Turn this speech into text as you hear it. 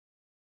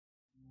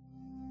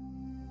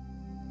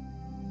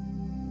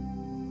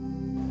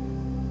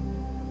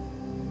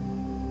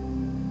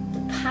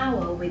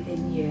power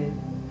within you.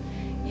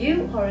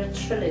 You are a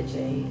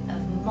trilogy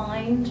of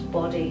mind,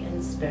 body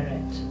and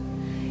spirit.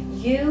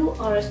 You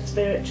are a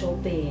spiritual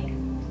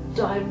being,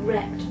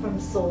 direct from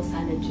source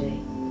energy.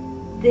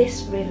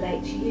 This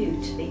relates you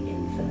to the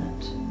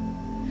infinite.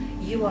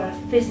 You are a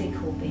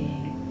physical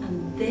being,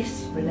 and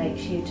this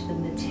relates you to the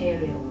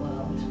material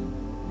world.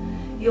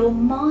 Your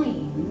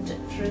mind,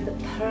 through the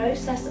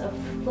process of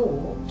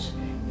thought,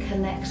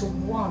 connects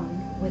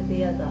one with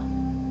the other.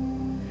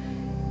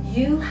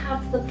 You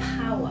have the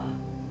power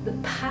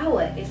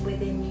is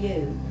within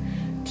you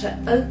to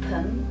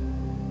open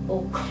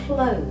or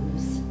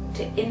close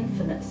to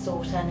infinite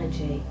source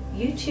energy.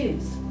 You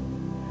choose.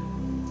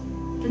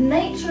 The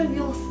nature of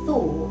your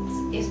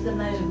thoughts is the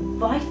most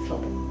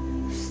vital,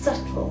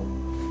 subtle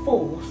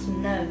force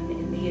known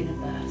in the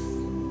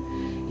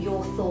universe.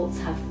 Your thoughts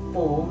have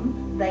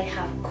form, they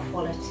have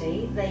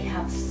quality, they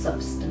have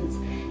substance,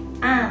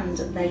 and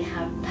they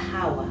have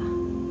power.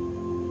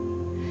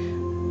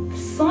 The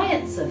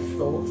science of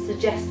thought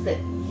suggests that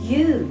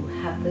you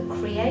have the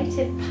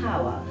creative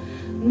power,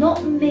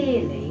 not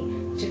merely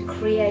to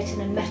create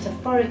in a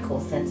metaphorical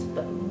sense,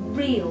 but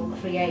real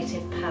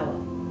creative power.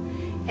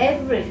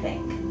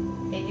 Everything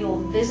in your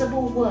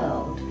visible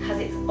world has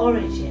its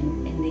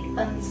origin in the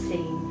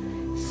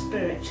unseen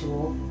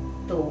spiritual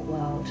thought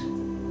world.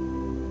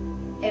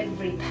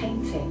 Every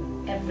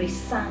painting, every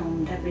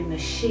sound, every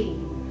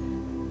machine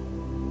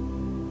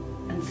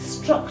and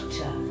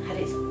structure had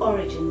its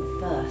origin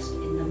first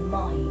in the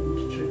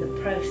mind through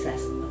the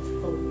process of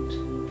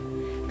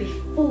thought,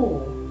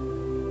 before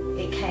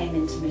it came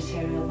into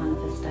material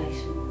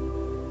manifestation.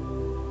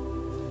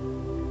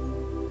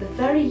 The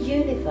very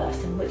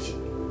universe in which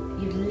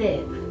you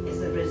live is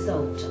the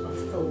result of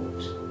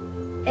thought.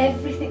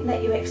 Everything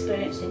that you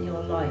experience in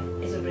your life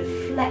is a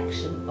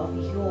reflection of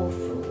your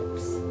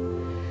thoughts.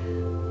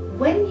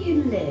 When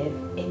you live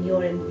in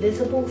your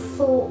invisible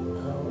thought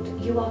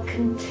world, you are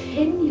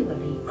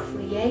continually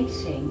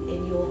creating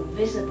in your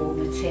visible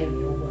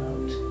material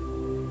world.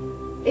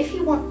 If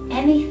you want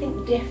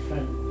anything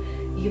different,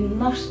 you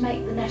must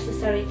make the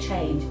necessary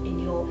change in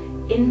your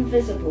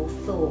invisible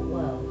thought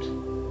world.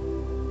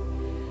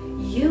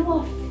 You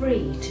are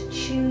free to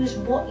choose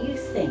what you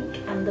think,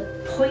 and the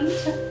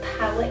point of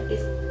power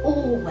is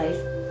always,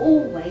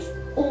 always,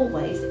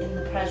 always in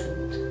the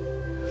present.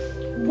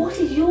 What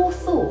is your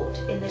thought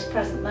in this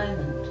present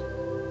moment?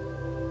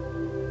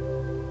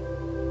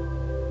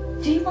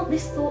 Do you want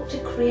this thought to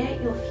create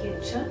your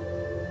future?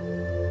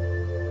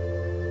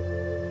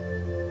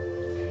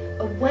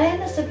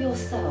 Awareness of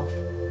yourself,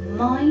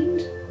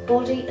 mind,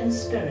 body and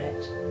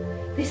spirit.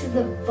 This is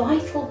the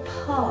vital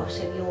part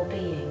of your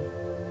being.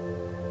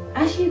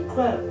 As you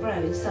grow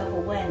in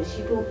self-awareness,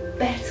 you will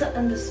better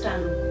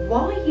understand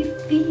why you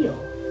feel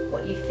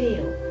what you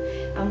feel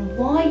and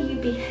why you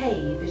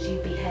behave as you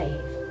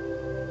behave.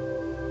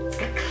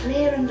 A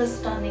clear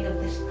understanding of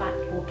this fact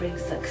will bring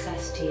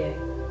success to you.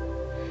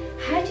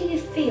 How do you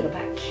feel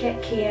about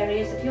key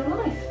areas of your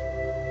life?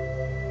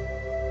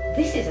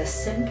 This is a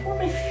simple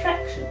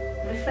reflection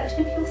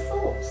of your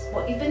thoughts,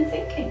 what you've been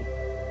thinking.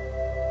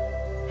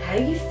 How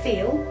you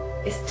feel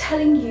is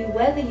telling you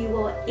whether you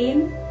are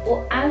in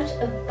or out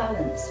of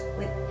balance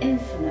with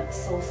infinite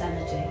source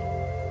energy.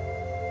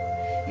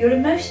 Your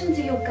emotions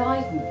are your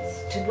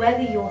guidance to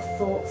whether your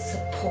thoughts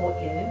support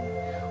you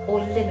or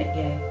limit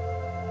you.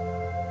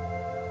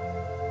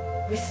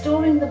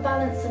 Restoring the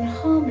balance and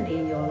harmony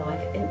in your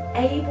life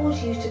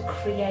enables you to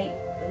create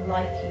the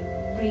life you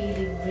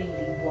really,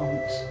 really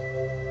want.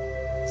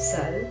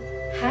 So,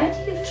 how do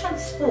you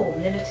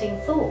transform limiting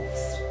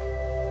thoughts?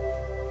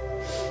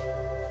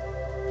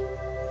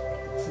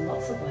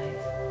 Lots of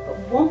ways, but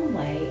one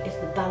way is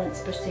the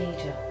balance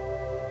procedure.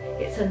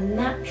 It's a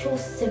natural,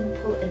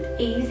 simple and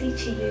easy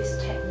to use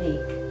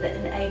technique that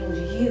enables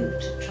you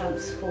to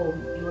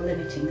transform your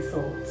limiting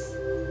thoughts.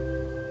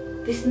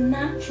 This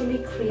naturally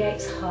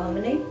creates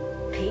harmony,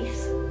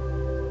 peace,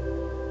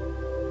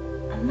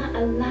 and that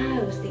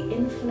allows the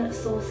infinite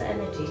source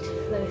energy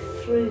to flow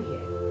through you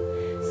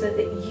so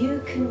that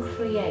you can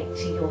create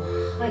to your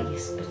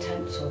highest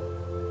potential.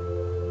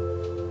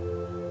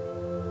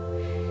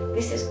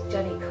 This is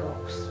Jenny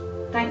Cox.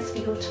 Thanks for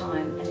your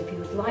time, and if you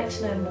would like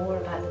to know more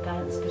about the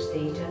balance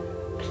procedure,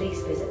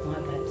 please visit my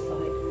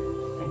website